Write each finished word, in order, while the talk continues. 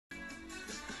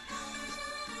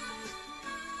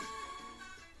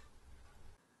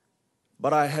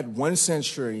But I had one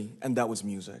century, and that was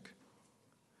music.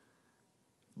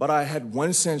 But I had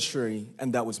one century,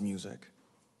 and that was music.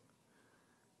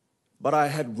 But I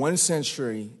had one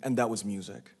century, and that was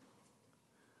music.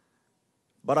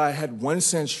 But I had one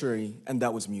century, and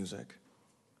that was music.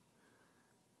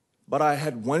 But I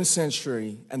had one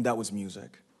century, and that was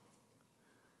music.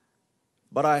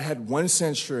 But I had one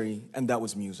century, and that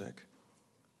was music.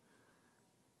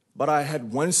 But I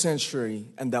had one century,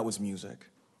 and that was music.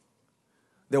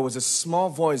 There was a small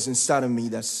voice inside of me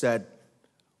that said,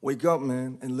 "Wake up,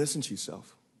 man, and listen to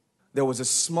yourself." There was a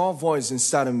small voice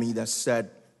inside of me that said,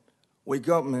 "Wake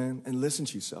up, man, and listen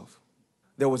to yourself."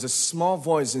 There was a small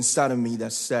voice inside of me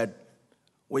that said,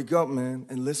 "Wake up, man,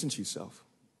 and listen to yourself."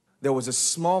 There was a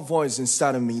small voice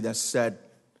inside of me that said,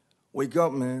 "Wake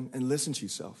up, man, and listen to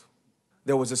yourself."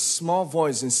 There was a small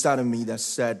voice inside of me that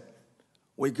said,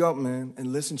 "Wake up, man,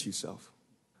 and listen to yourself."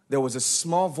 There was a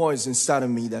small voice inside of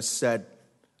me that said,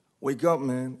 "Wake up,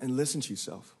 man, and listen to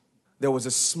yourself." There was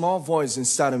a small voice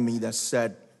inside of me that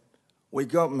said,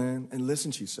 "Wake up, man, and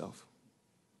listen to yourself."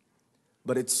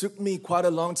 But it took me quite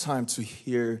a long time to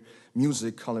hear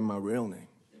music calling my real name.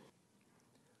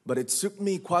 But it took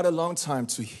me quite a long time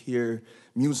to hear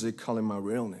music calling my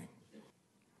real name.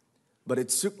 But it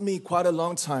took me quite a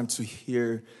long time to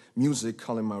hear music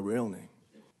calling my real name.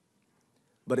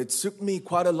 But it took me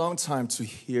quite a long time to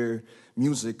hear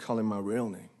music calling my real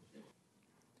name.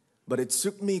 But it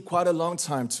took me quite a long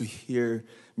time to hear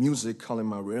music calling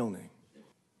my real name.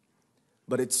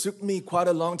 But it took me quite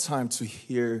a long time to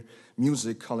hear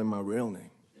music calling my real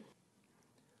name.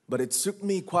 But it took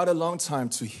me quite a long time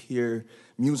to hear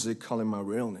music calling my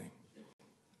real name.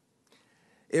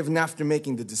 Even after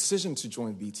making the decision to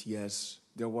join BTS,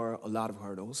 there were a lot of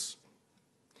hurdles.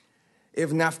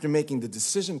 Even after making the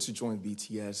decision to join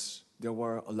BTS, there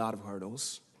were a lot of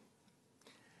hurdles.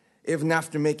 Even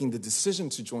after making the decision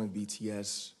to join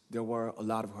BTS, there were a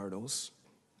lot of hurdles.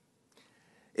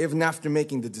 Even after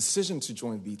making the decision to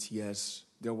join BTS,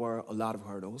 there were a lot of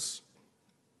hurdles.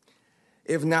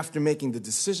 Even after making the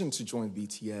decision to join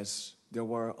BTS, there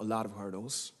were a lot of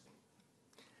hurdles.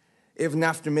 Even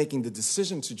after making the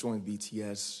decision to join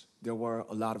BTS, there were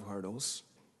a lot of hurdles.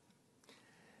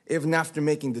 Even after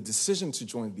making the decision to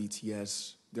join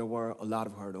BTS, there were a lot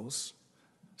of hurdles.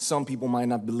 Some people might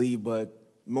not believe, but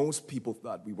most people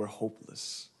thought we were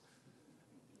hopeless.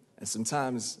 And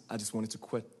sometimes I just wanted to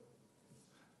quit.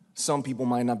 Some people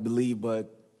might not believe, but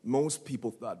most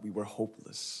people thought we were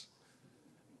hopeless.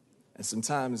 And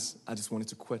sometimes I just wanted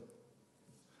to quit.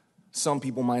 Some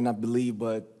people might not believe,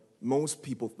 but most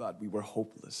people thought we were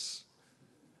hopeless.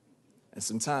 And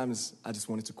sometimes I just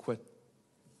wanted to quit.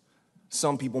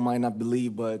 Some people might not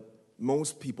believe, but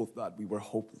most people thought we were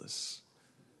hopeless.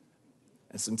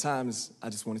 And sometimes I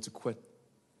just wanted to quit.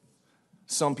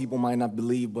 Some people might not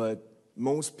believe, but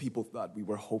most people thought we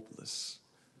were hopeless.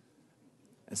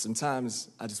 And sometimes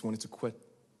I just wanted to quit.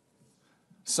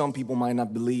 Some people might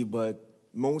not believe, but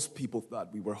most people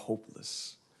thought we were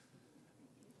hopeless.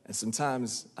 And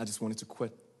sometimes I just wanted to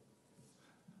quit.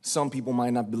 Some people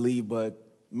might not believe, but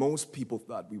most people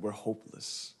thought we were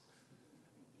hopeless.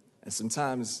 And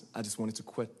sometimes I just wanted to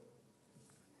quit.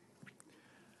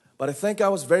 But I think I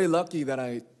was very lucky that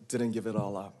I didn't give it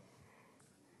all up.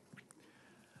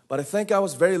 But I think I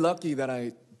was very lucky that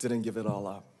I didn't give it all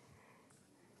up.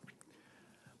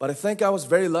 But I think I was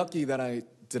very lucky that I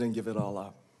didn't give it all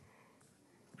up.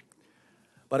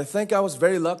 But I think I was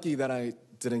very lucky that I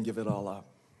didn't give it all up.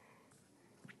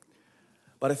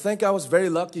 But I think I was very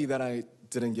lucky that I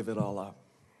didn't give it all up.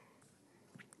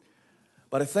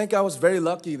 But I think I was very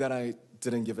lucky that I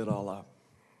didn't give it all up.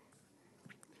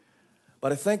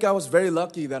 But I think I was very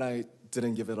lucky that I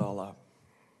didn't give it all up.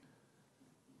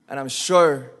 And I'm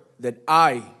sure that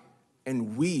I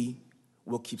and we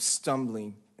will keep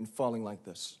stumbling and falling like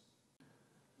this.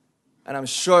 And I'm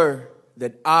sure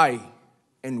that I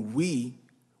and we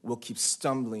will keep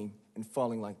stumbling and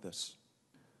falling like this.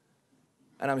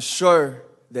 And I'm sure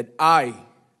that I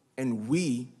and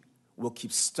we will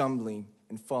keep stumbling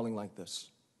and falling like this.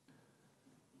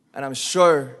 And I'm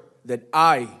sure that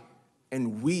I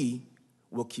and we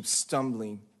will keep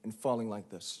stumbling and falling like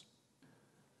this.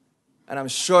 And I'm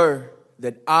sure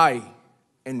that I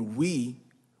and we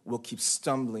will keep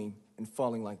stumbling and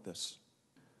falling like this.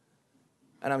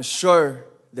 And I'm sure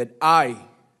that I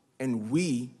and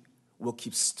we will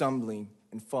keep stumbling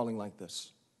and falling like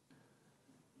this.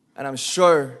 And I'm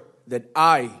sure that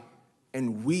I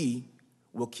and we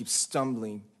will keep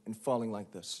stumbling and falling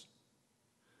like this.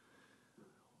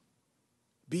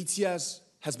 BTS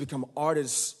has become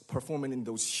artists performing in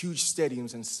those huge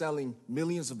stadiums and selling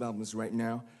millions of albums right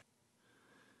now.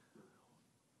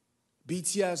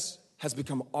 BTS has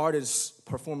become artists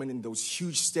performing in those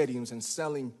huge stadiums and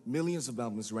selling millions of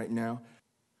albums right now.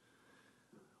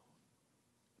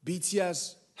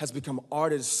 BTS has become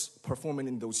artists performing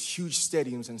in those huge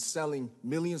stadiums and selling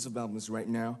millions of albums right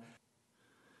now.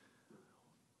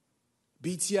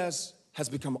 BTS has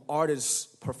become artists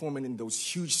performing in those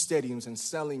huge stadiums and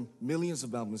selling millions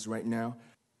of albums right now.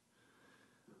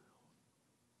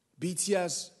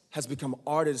 BTS has become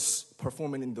artists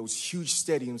performing in those huge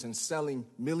stadiums and selling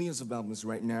millions of albums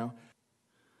right now.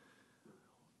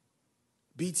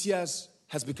 BTS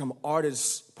has become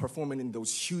artists performing in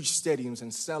those huge stadiums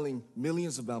and selling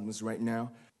millions of albums right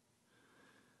now.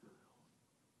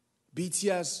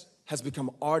 BTS has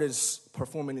become artists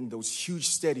performing in those huge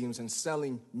stadiums and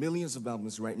selling millions of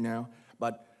albums right now.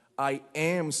 But I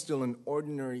am still an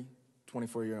ordinary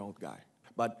 24-year-old guy.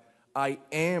 But I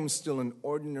am still an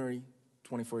ordinary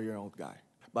 24-year-old guy.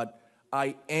 But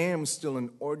I am still an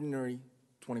ordinary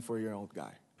 24-year-old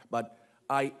guy. But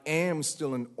I am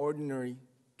still an ordinary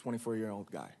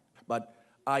 24-year-old guy. But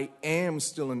I am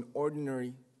still an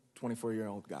ordinary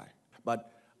 24-year-old guy.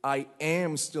 But I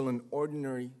am still an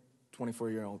ordinary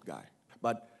 24-year-old guy.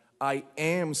 But I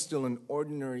am still an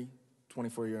ordinary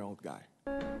 24-year-old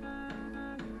guy.